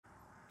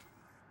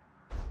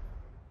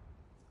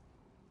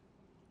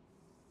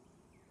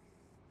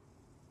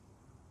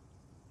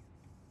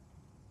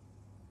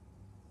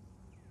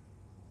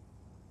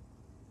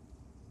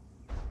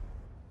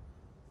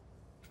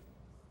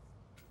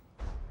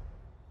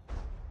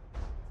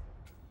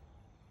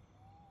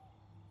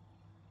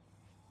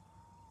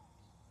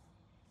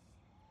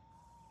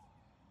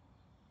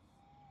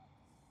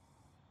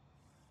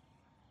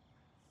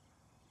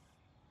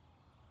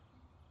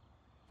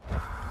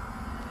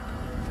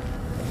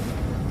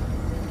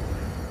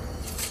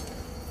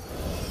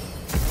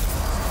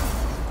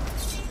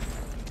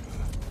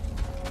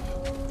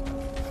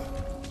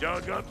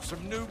dug up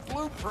some new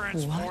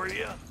blueprints for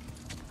you.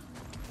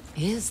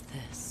 Is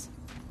this?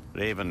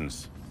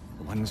 Ravens.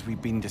 The ones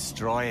we've been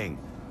destroying.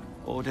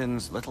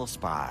 Odin's little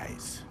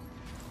spies.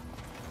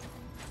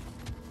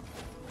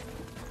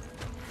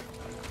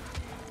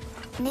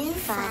 New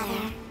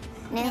father,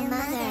 new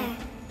mother,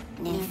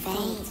 new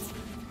fate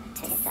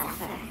to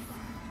suffer.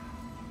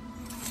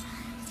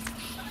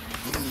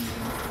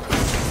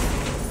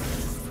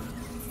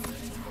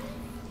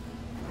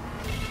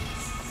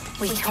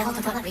 We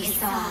told what we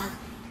saw.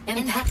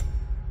 Impact.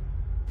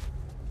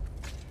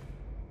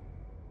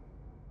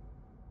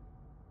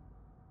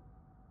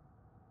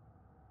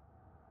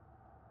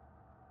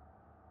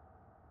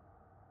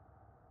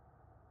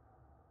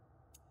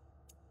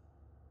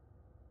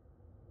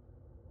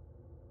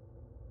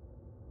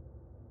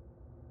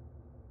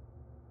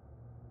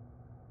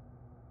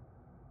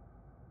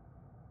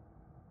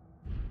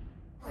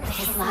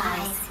 His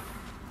lies.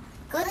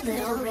 Good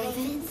little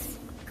ravens,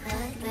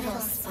 good little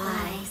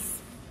spies.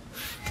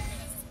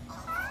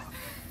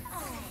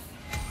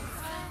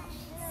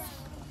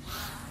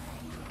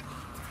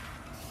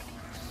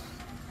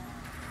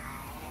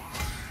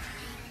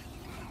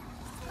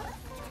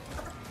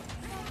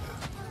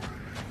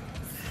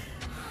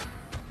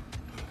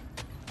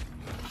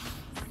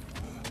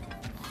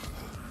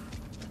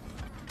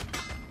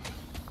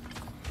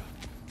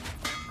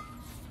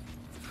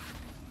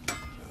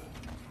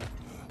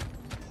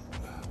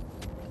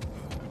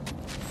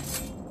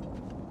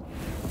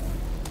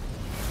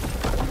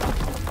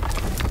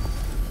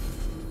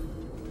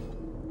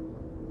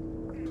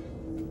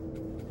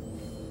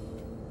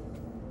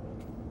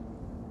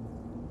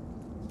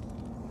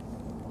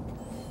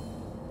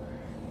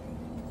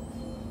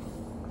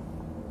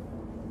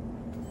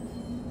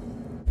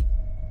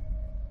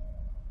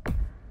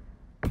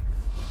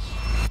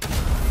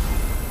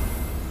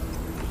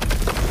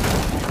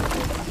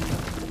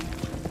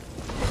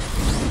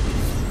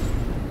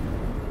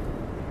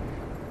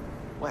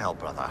 Well,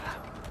 brother,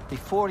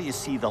 before you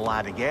see the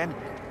lad again,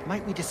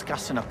 might we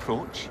discuss an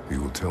approach? He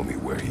will tell me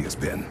where he has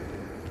been.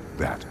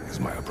 That is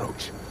my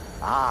approach.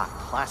 Ah,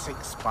 classic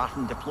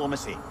Spartan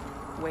diplomacy.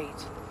 Wait.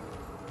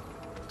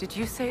 Did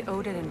you say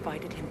Odin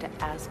invited him to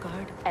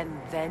Asgard, and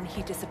then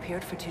he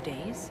disappeared for 2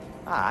 days?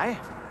 Aye,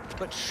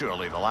 but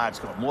surely the lad's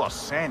got more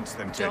sense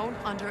than to... Don't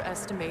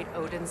underestimate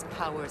Odin's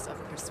powers of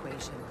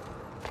persuasion.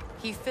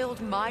 He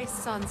filled my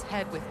son's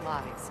head with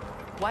lies.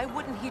 Why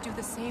wouldn't he do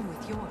the same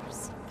with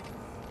yours?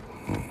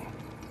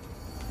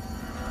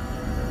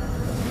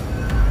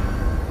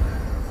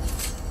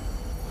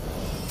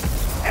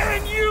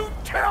 And you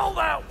tell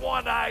that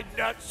one-eyed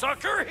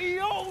nutsucker he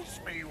owes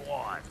me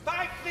one.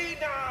 Thank me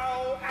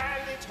now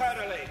and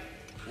eternally.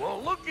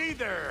 Well, looky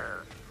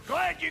there.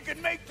 Glad you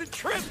can make the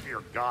trip,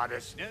 your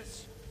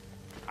goddessness.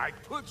 I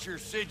put your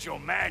sigil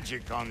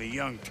magic on the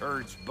young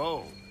turd's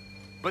bow,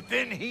 but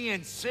then he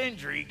and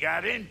Sindri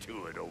got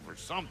into it over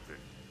something.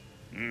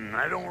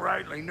 I don't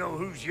rightly know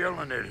who's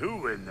yelling at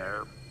who in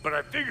there, but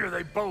I figure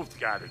they both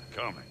got it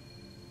coming.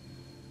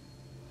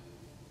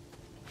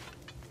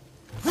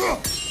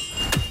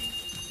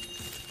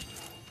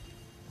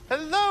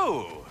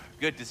 Hello!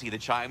 Good to see the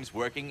chimes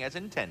working as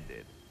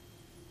intended.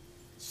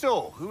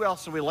 So, who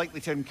else are we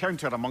likely to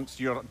encounter amongst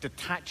your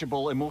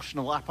detachable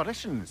emotional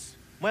apparitions?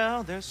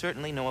 Well, there's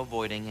certainly no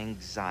avoiding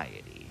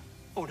anxiety.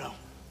 Oh no.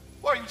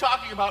 Why are you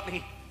talking about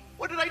me?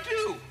 What did I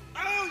do?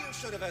 Oh, you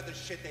should have heard the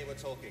shit they were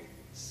talking.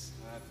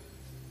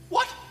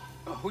 What?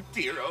 Oh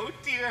dear, oh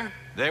dear.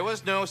 There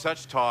was no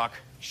such talk.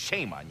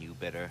 Shame on you,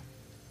 Bitter.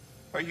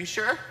 Are you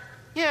sure?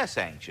 Yes,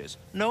 Anxious.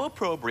 No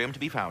opprobrium to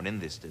be found in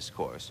this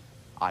discourse.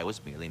 I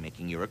was merely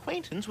making your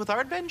acquaintance with our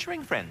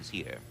adventuring friends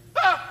here.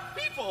 Ah,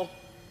 people!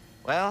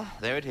 Well,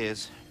 there it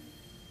is.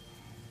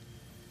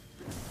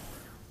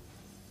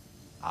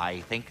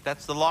 I think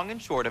that's the long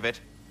and short of it.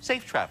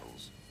 Safe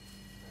travels.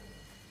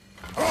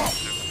 Oh, the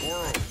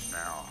squirrels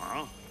now,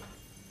 huh?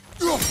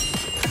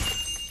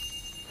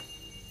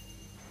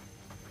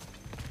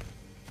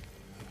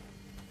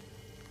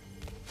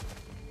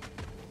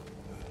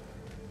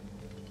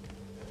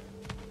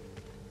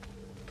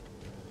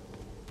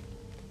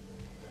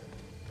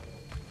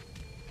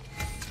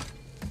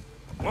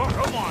 Well,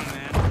 come on,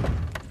 then.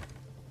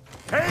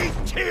 Hey,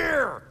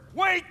 Tyr!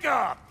 Wake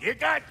up! You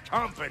got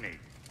company.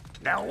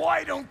 Now,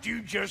 why don't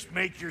you just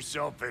make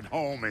yourself at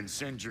home in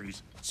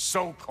Sindri's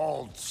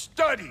so-called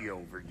study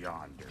over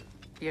yonder?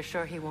 You're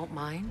sure he won't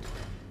mind?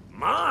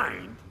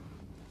 Mind?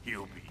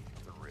 He'll be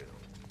thrilled.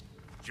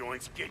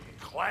 Joint's getting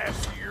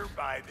classier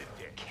by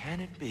the day. Can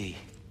it be?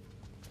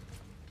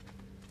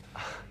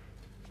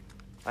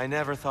 I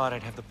never thought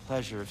I'd have the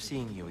pleasure of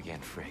seeing you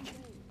again, Frigg.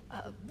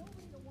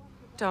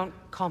 Don't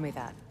call me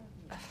that.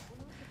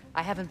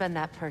 I haven't been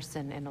that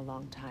person in a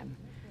long time.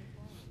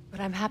 But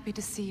I'm happy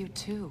to see you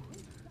too.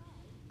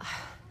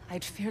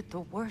 I'd feared the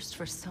worst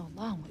for so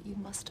long, what you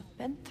must have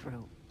been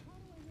through.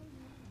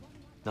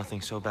 Nothing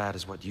so bad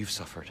as what you've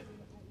suffered.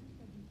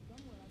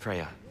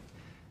 Freya,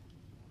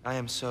 I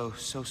am so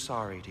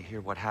sorry to hear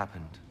what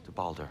happened to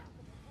Baldur.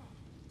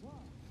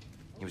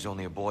 He was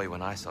only a boy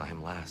when I saw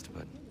him last,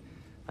 but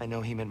I know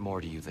he meant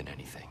more to you than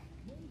anything.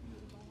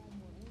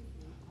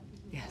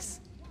 Yes.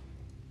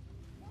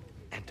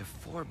 And to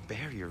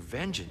forbear your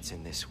vengeance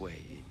in this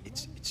way,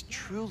 it's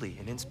truly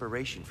an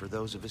inspiration for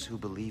those of us who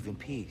believe in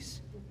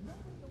peace.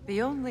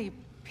 The only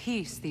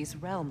peace these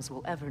realms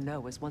will ever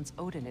know is once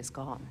Odin is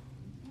gone.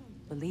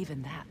 Believe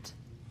in that.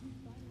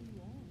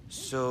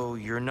 So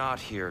you're not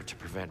here to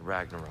prevent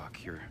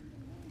Ragnarok, you're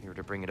here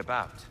to bring it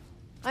about.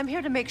 I'm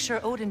here to make sure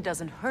Odin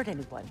doesn't hurt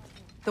anyone,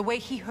 the way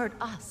he hurt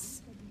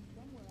us.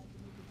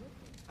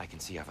 I can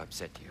see I've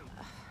upset you.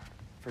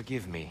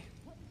 Forgive me.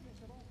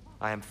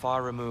 I am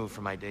far removed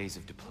from my days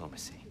of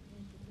diplomacy.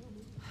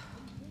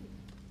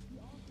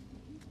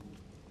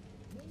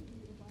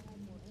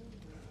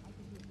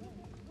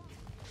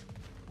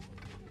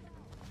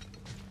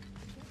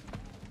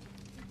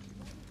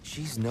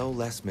 She's no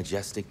less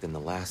majestic than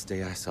the last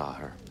day I saw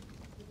her.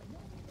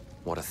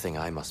 What a thing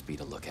I must be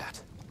to look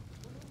at.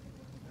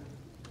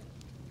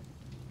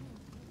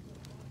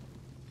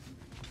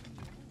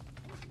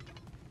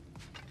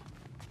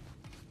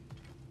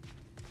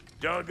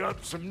 Dug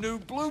up some new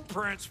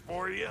blueprints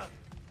for you.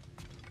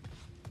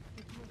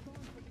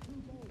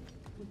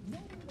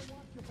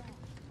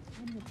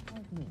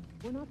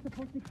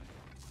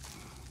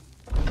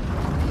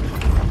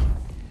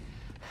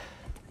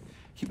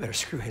 You better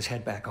screw his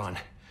head back on.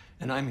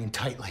 And I mean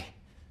tightly.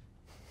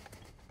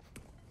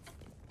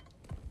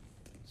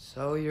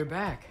 So you're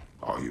back.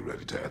 Are you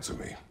ready to answer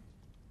me?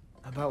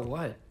 About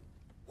what?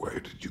 Where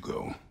did you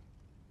go?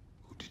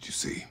 Who did you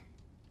see?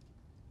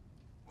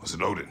 Was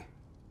it Odin?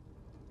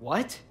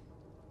 What?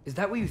 Is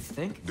that what you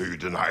think? Do you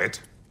deny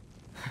it?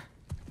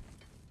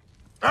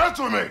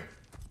 Answer me!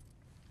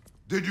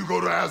 Did you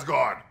go to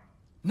Asgard?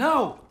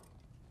 No!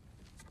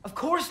 Of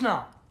course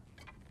not!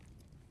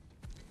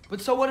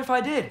 But so what if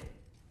I did?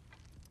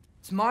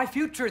 It's my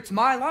future, it's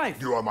my life.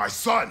 You are my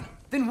son!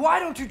 Then why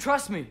don't you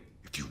trust me?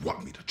 If you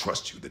want me to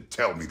trust you, then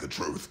tell me the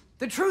truth.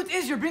 The truth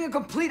is you're being a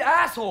complete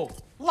asshole!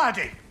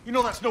 Laddie, you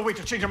know that's no way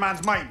to change a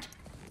man's mind.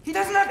 He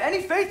doesn't have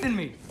any faith in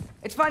me.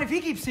 It's fine if he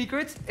keeps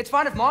secrets. It's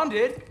fine if Mom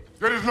did.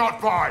 It is not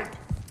fine!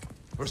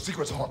 Her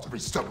secrets ought to be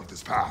stuck with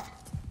this path.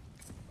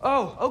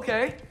 Oh,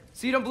 okay.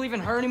 So you don't believe in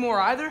her anymore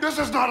either? This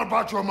is not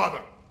about your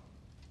mother!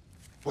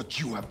 What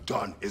you have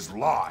done is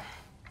lie.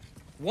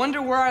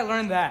 Wonder where I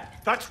learned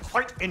that. That's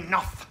quite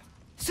enough.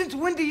 Since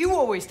when do you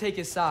always take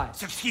his side?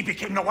 Since he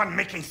became the one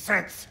making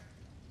sense.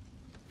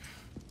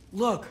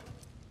 Look,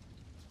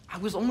 I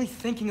was only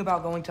thinking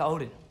about going to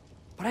Odin,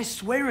 but I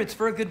swear it's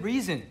for a good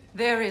reason.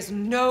 There is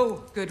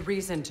no good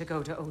reason to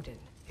go to Odin.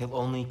 He'll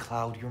only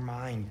cloud your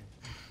mind.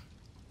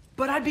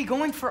 But I'd be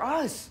going for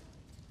us.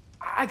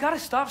 I gotta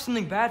stop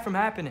something bad from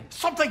happening.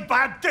 Something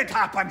bad did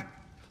happen.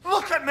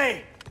 Look at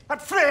me,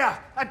 at Freya,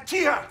 at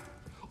Tyr.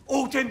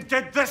 Odin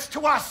did this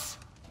to us.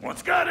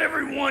 What's got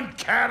everyone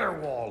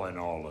caterwauling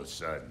all of a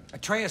sudden?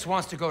 Atreus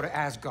wants to go to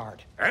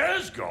Asgard.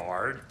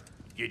 Asgard?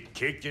 Get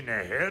kicked in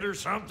the head or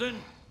something?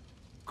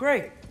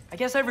 Great. I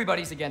guess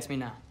everybody's against me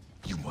now.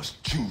 You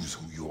must choose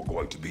who you are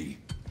going to be.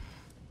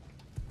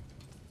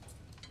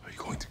 Are you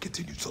going to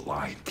continue to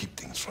lie and keep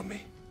things from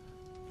me?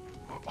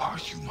 Or are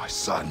you my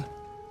son?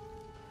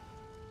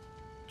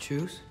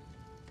 Choose?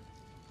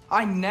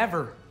 I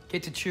never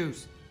get to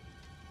choose.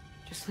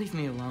 Just leave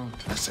me alone.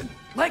 Listen.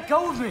 Let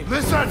go of me!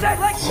 Listen! I said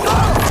let go!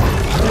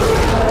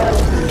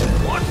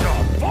 What the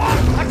fuck?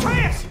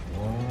 Atreus!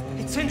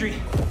 It's Sindri.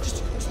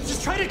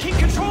 Just try to keep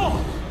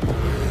control!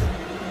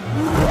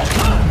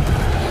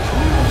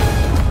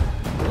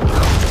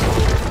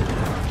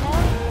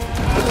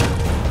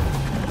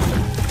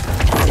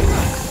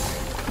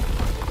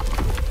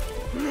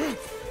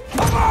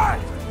 Come on!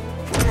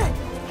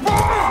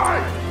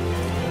 Boy!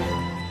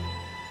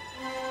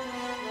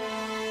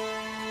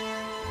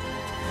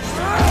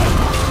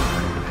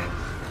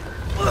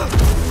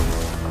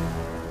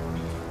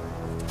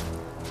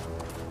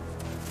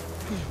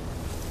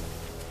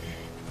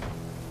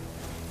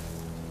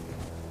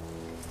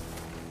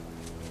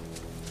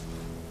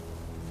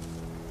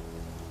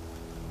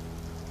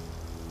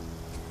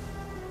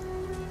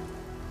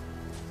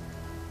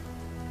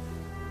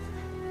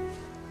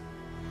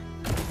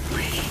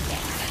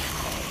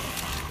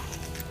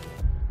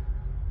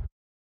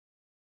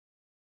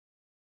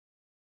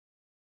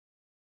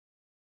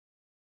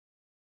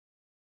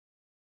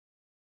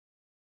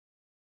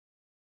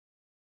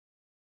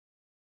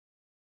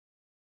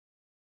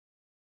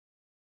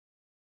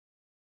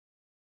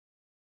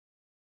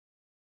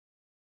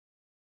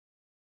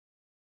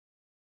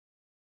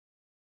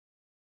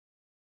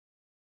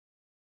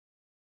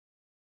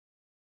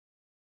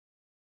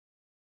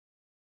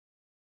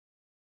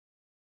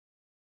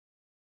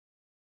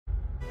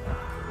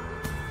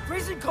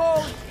 Freezing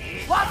cold,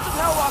 lots of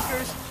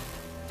Hellwalkers,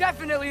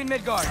 definitely in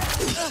Midgard.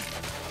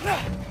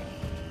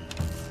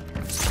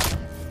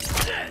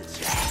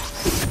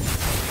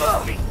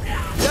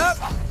 Yep,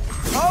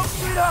 home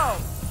sweet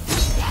home.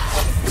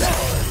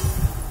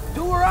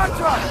 Do where I'm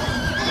trying.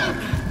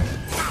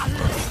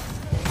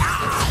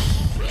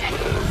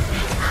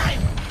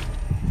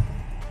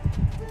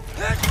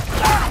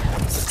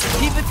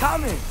 Keep it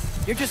coming.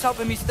 You're just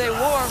helping me stay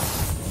warm.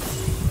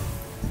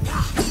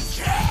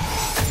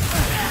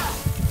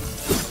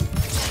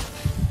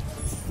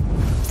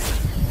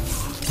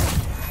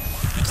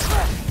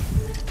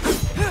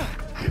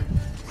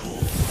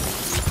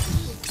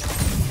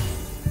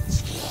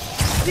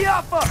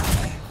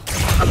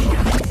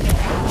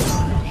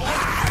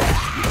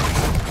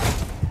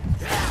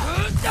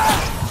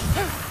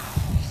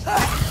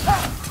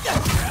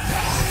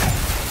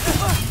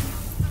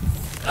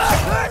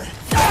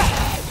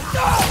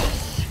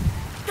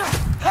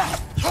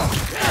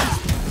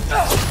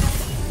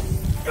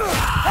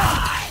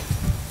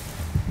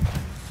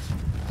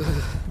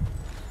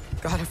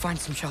 Gotta find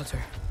some shelter.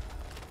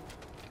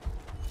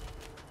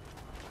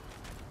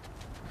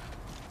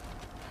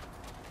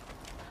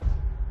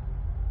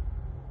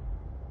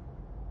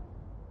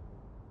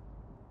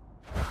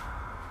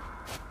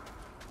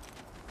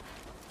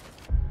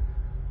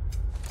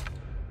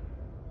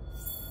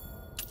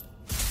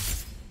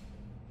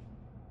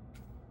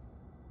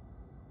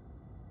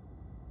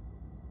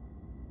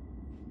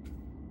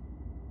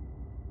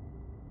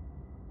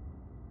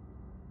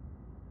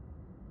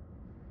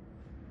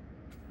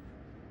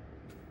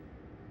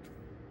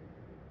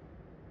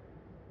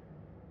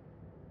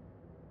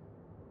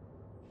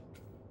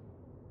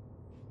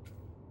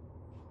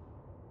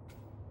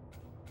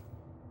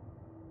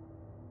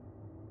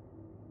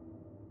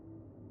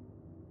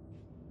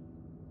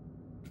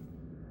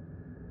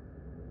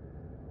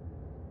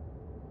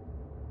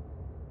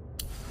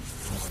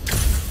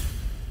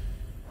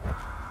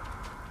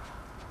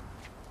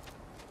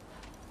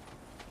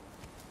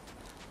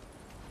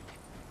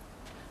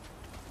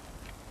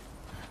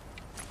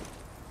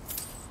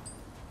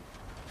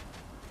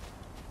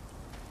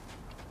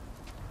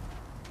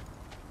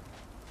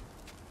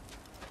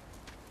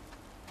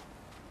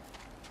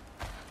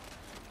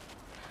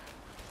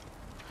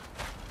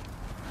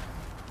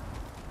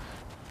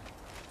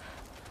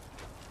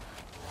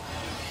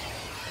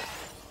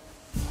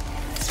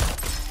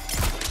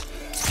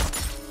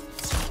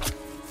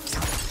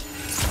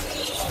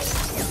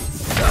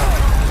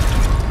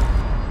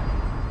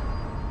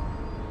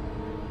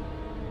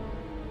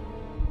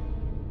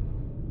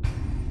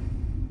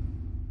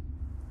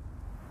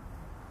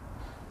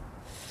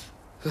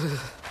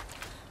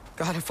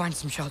 Gotta find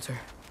some shelter.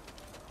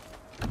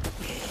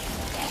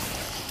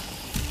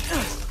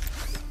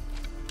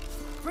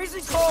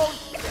 Freezing cold,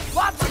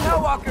 lots of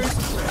hellwalkers,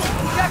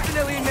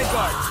 definitely in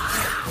Midgard.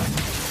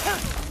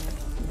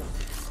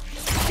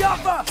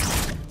 Jaffa!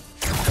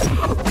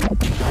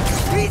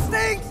 These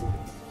things!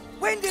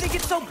 When did it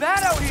get so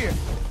bad out here?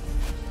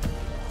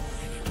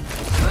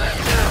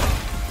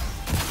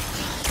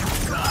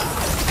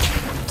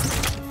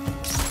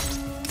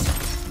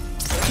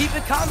 Keep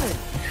it coming.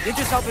 You're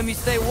just helping me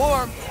stay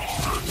warm.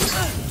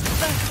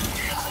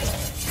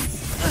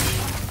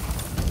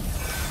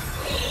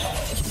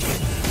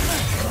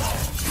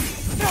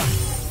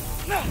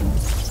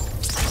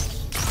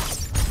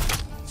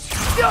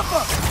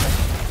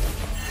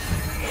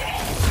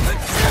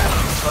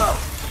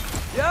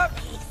 Yep.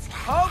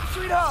 Home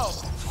sweet home.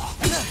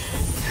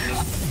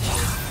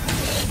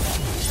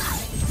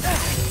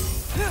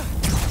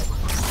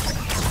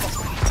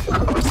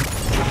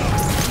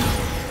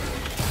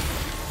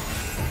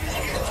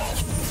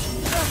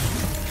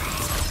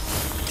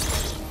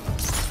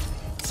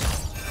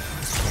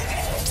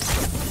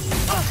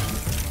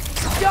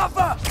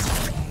 Jaffa!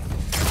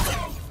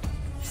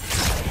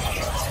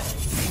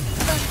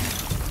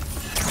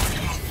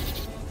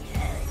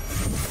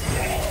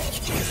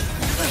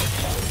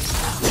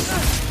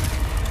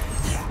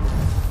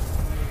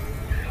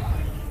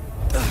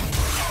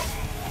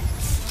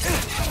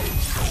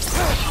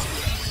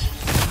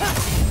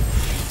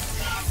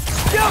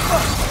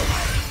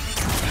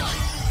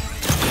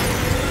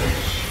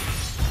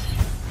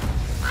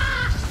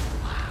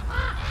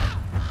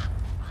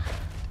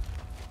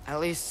 At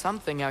least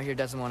something out here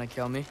doesn't want to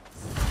kill me.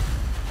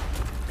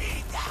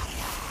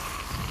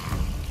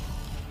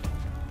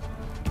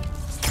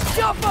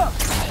 Jump up!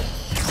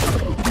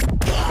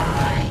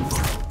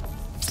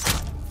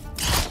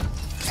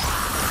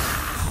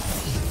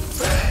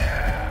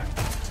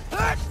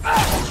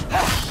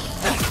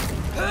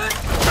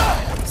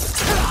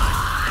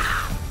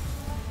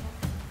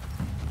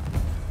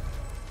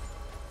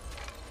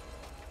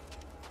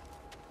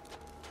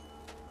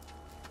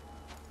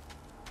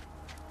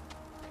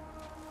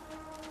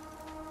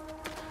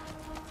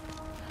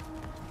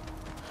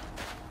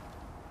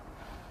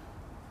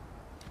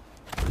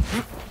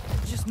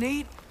 Just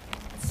need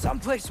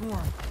someplace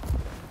warm.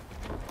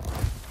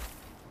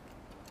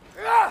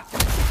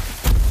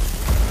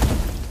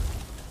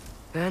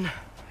 Then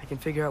I can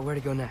figure out where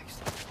to go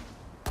next.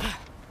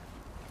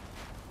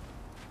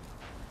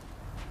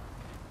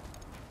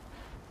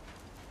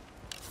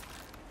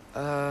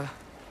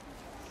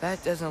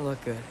 That doesn't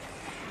look good.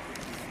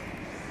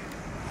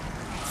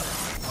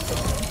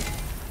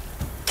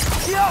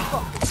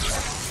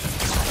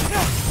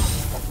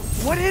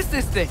 What is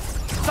this thing?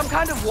 Some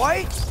kind of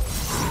white?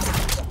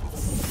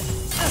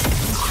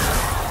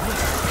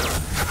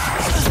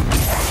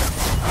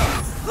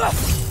 What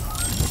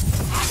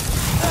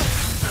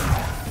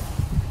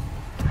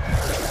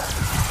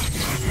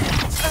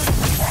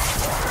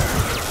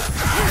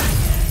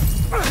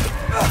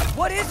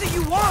is it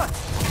you want?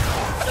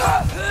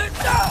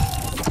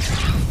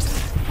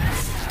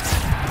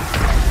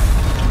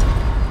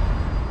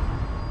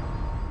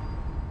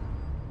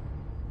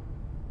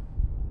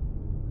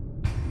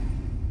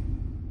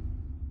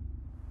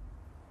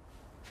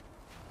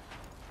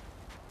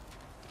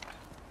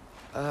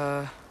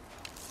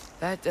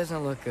 That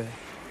doesn't look good.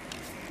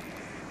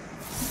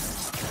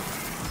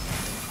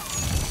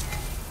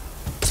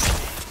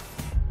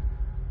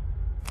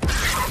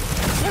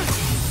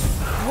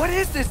 What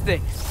is this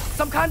thing?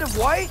 Some kind of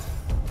white?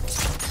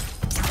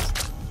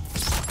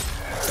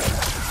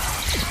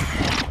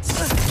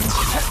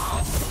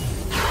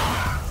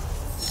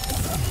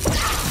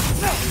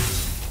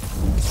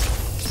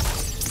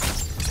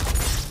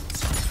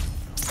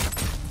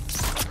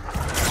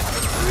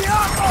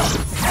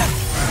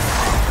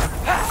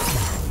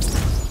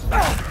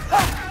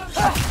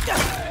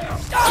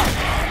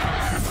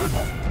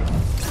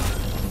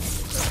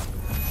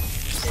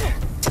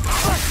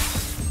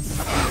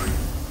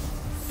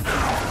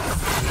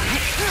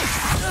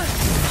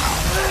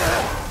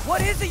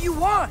 What is it you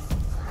want?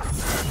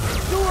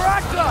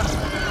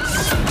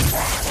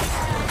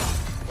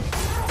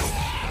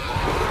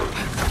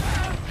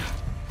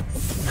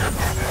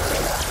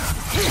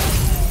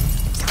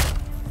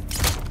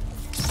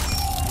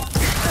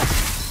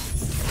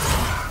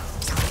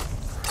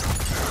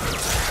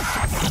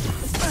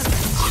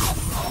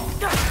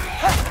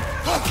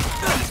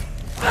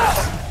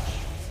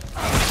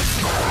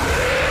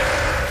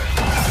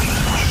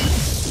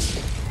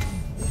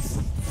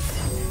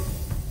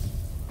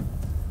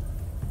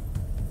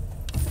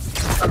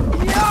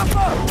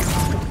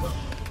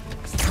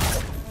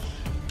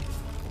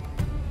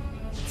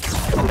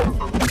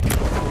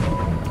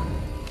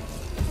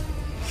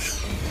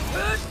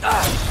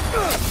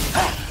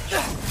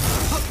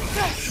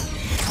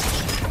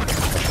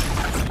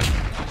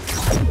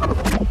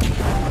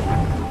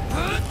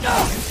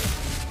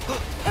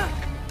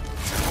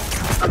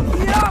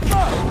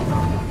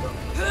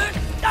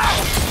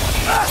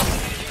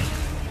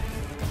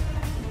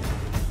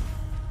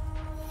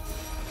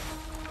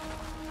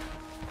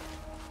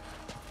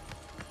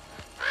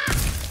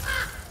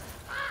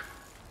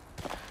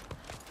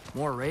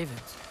 More ravens.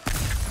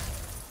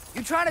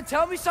 You trying to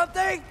tell me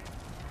something?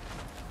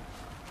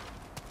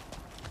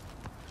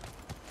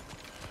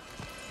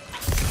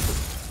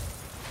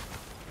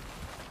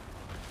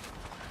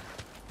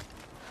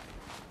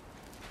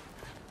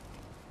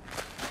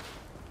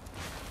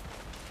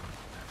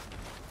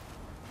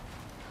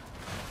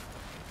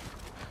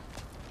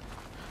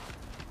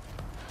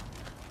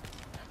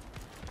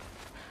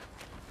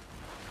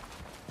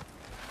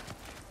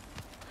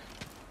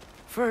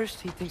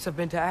 First, he thinks I've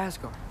been to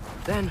Asgard.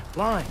 Then,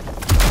 lying.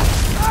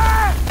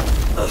 Ah!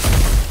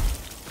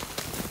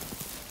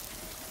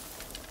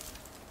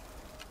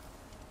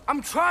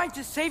 I'm trying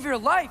to save your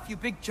life, you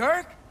big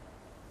jerk!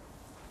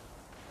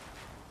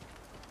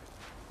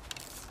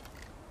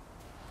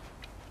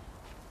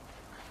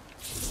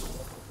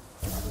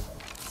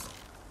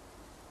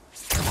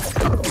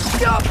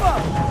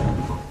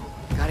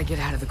 Gotta get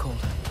out of the cold.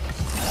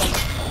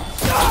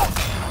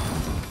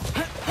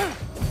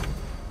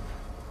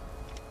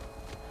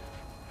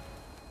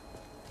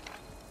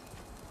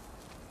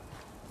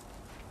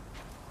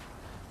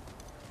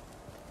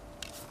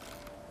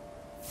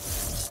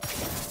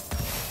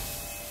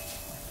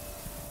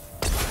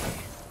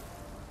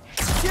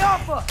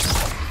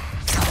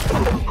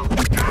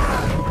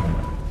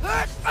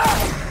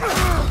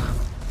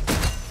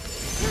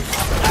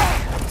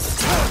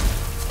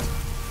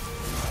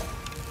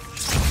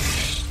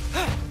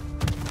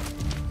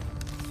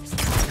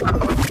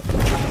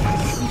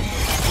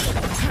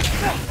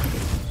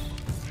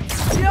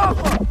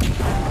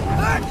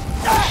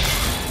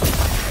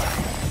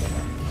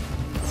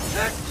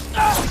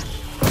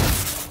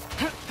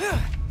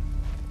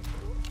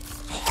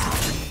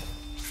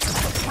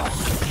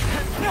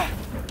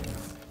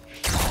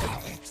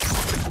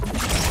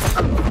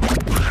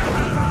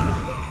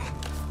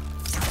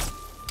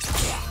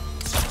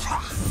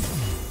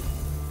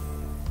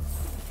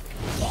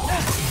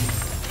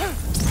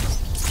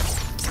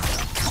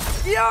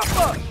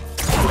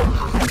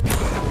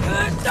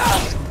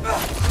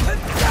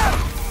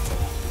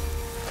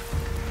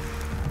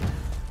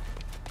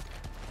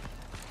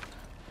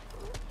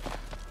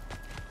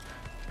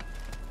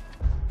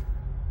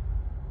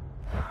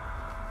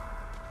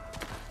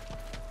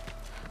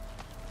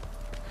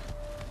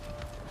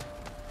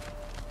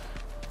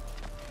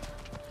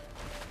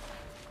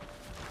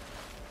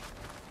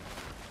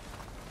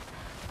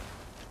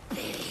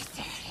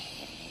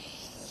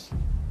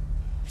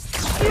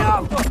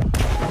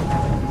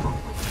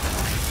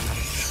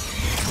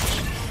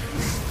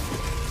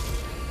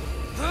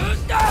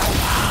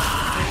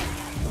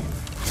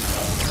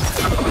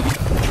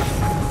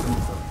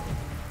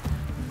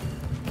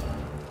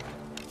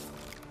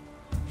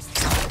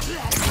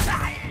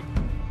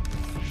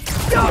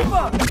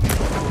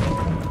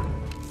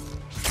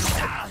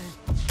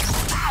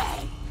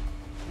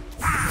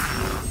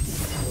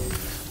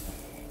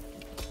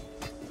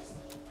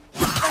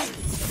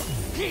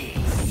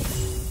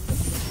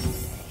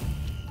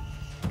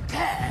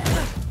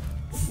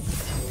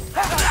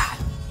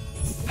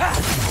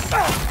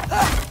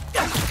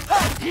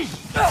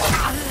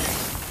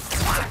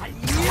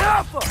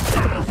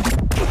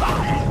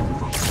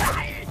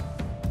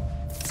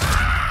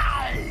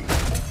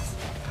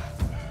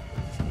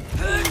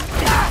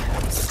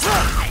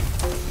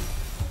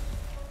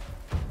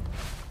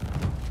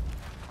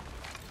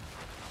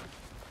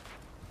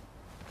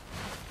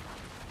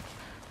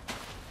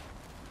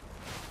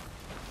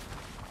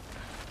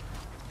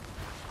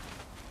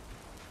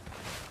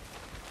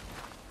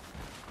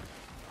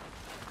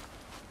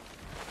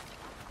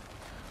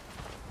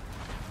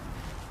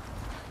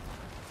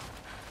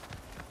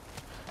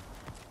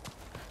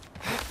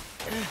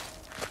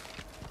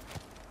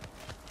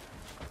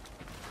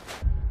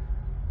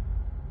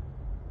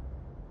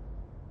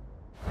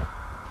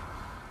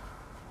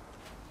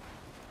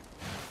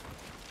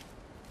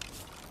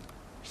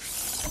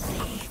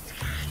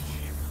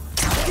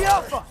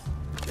 Alpha!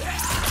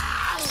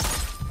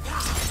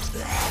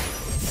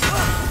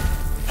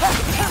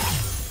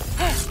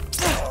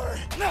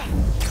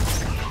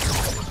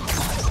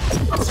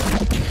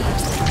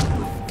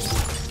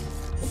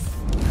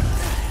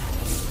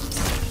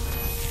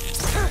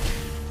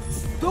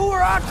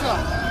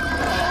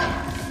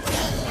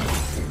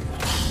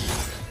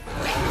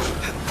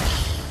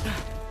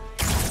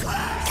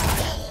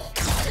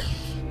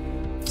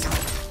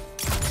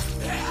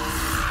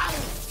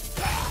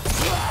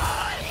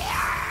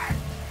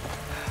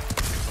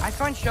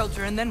 Find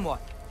shelter, and then what?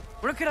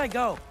 Where could I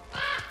go?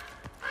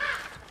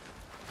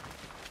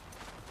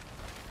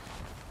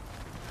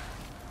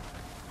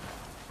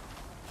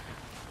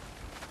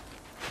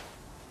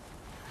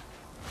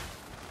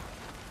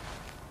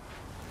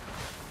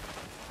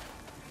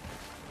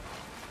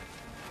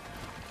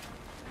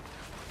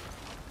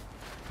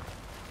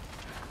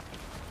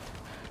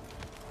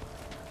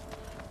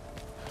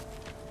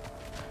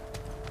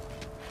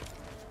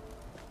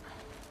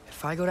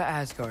 If I go to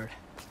Asgard,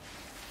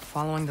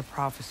 following the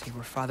prophecy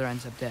where Father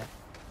ends up dead,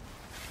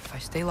 if I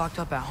stay locked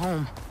up at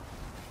home,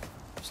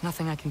 there's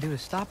nothing I can do to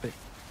stop it.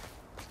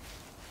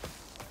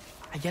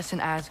 I guess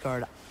in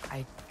Asgard,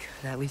 I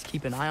could at least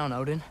keep an eye on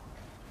Odin.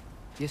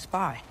 Be a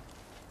spy.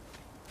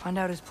 Find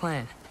out his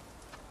plan.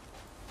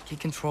 Get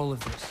control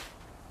of this.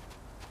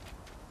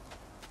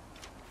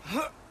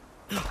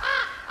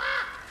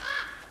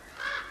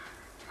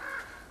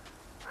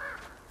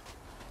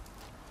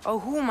 Oh,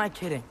 who am I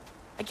kidding?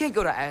 I can't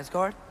go to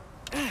Asgard.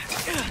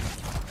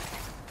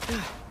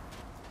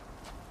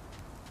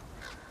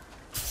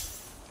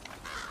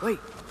 Wait,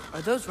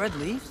 are those red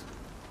leaves?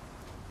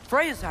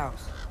 Freya's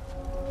house.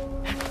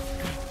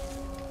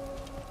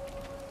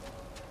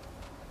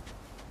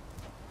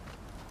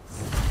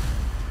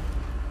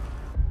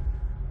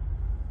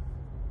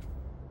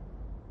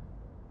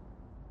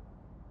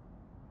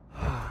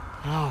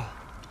 No.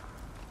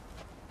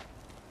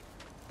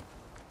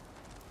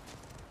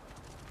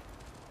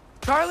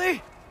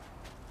 Charlie?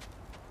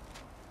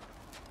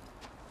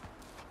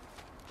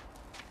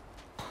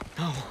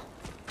 No.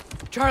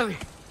 Charlie.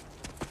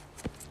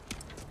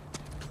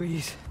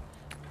 Please.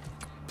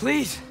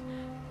 Please.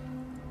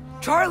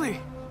 Charlie.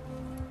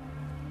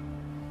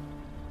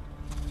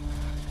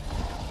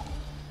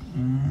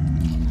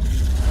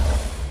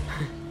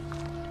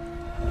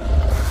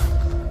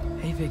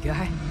 Hey, big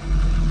guy.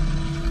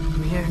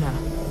 I'm here now.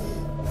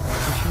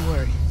 Don't you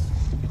worry.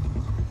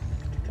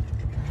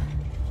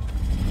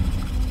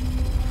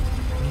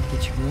 I need to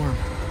get you warm.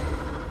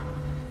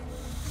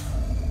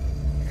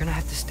 You're gonna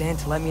have to stand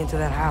to let me into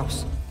that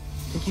house.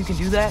 Think you can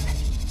do that?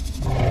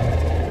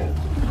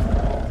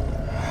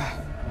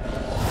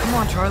 Come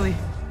on, Charlie.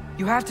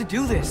 You have to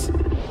do this.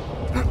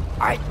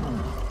 I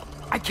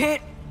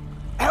can't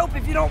help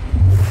if you don't...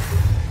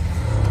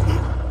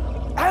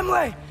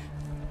 Emily!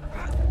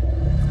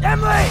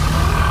 Emily!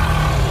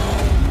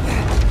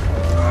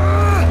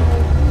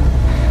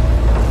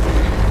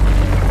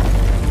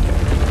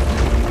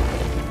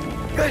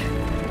 Good.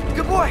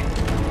 Good boy.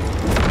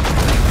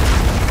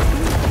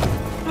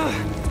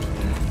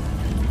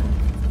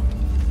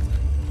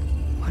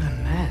 What a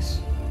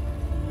mess.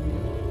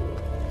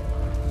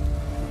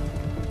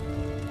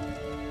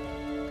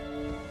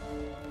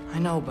 I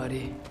know,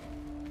 buddy.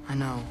 I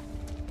know.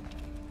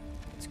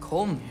 It's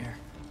cold in here.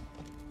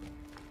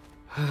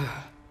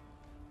 I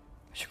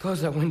should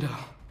close that window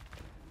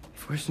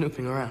if we're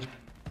snooping around.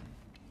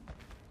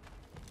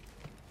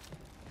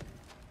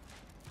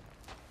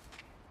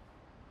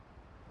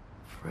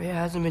 Freya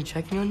hasn't been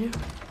checking on you?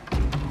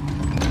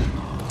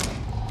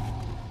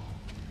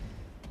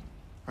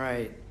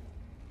 Right.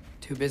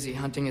 Too busy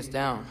hunting us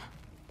down.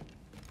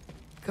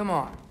 Come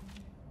on.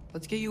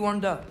 Let's get you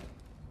warmed up.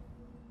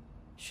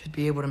 Should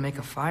be able to make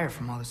a fire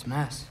from all this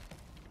mess.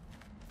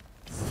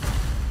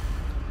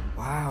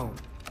 Wow.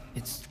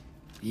 It's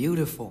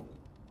beautiful.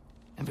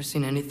 Never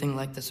seen anything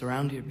like this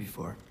around here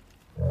before.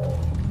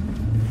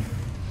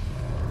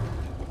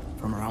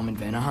 From her home in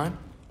Vanaheim?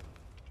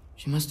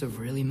 She must have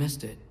really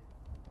missed it.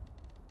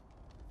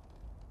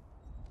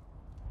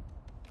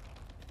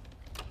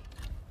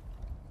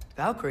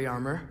 Valkyrie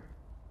armor?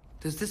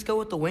 Does this go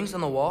with the wings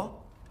on the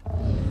wall?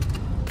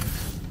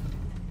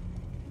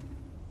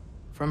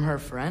 From her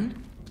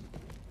friend?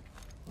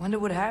 Wonder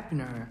what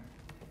happened to her.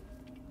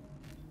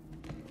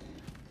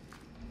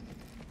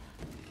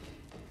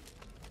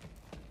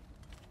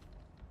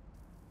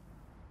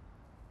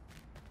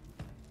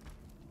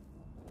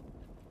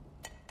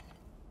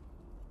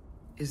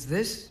 Is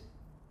this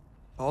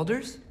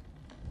Baldur's?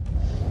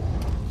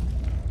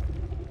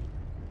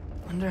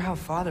 Wonder how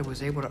Father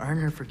was able to earn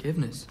her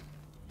forgiveness.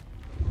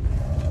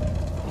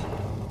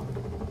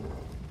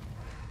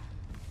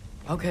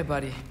 Okay,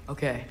 buddy,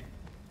 okay.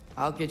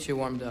 I'll get you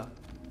warmed up.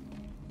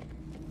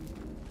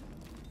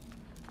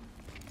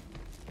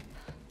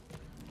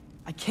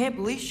 I can't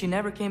believe she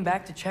never came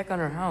back to check on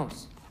her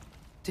house.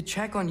 To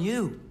check on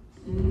you.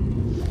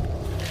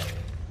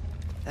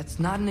 That's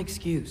not an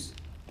excuse.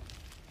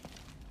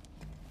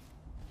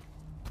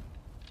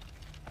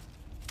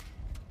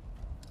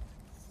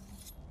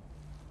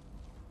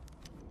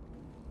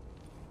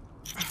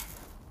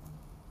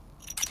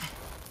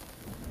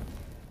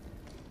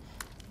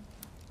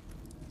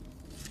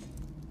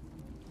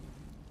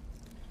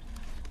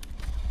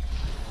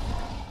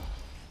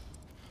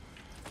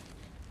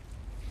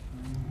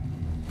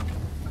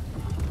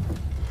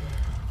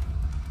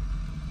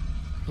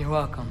 You're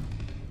welcome.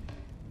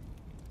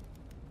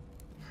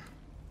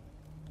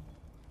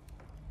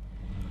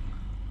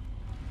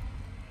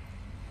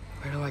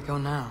 Where do I go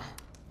now?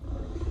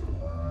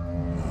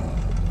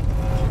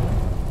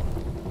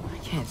 I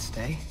can't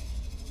stay.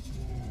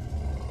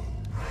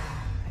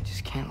 I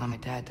just can't let my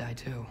dad die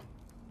too.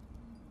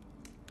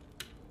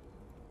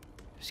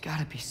 There's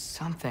gotta be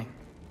something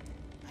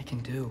I can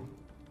do.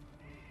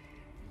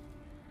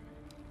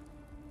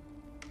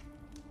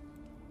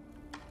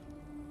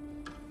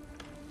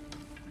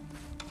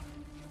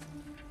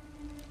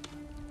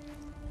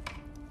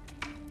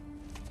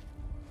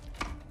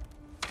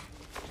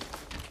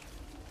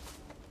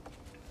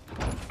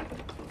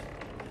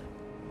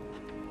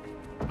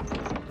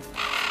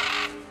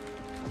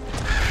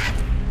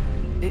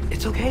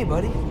 It's okay,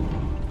 buddy.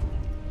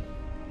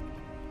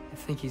 I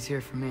think he's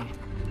here for me.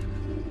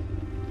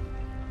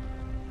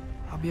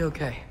 I'll be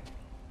okay.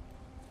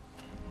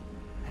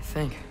 I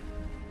think.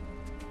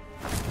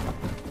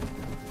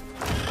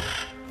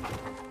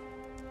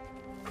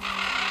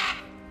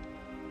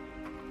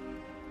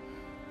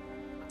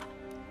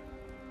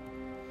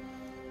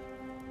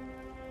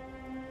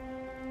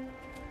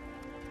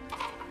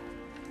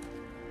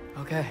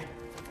 Okay.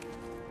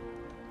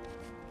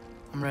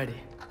 I'm ready.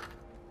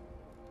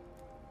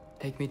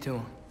 Take me to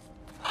him.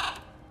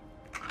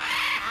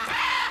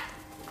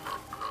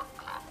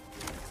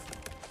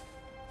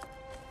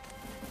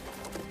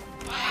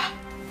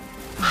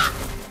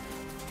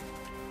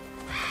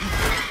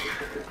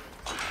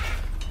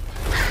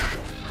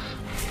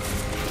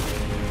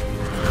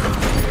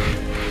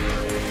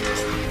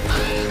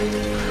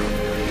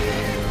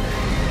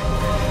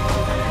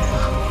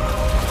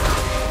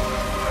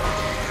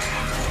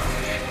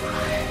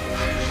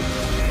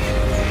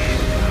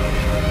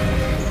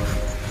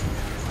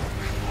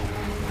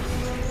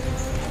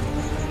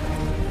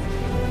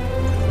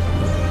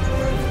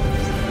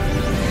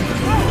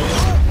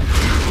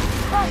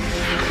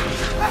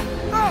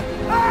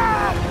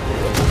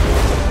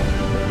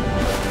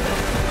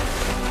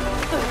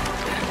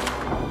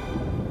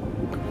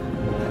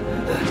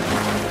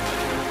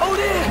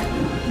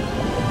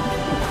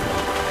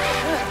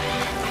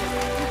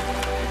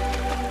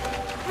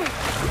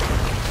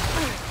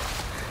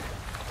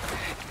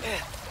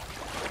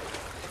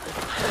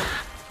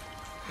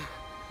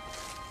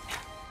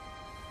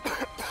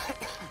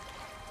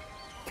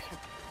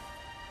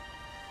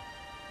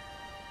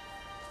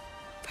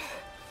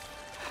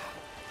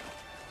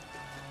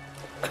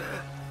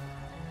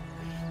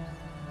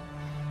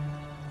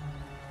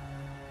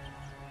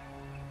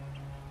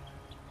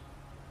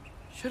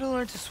 Should have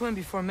learned to swim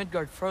before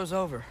Midgard froze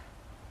over.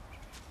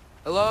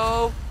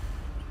 Hello?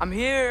 I'm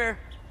here.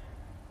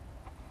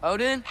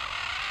 Odin?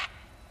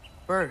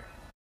 Bert.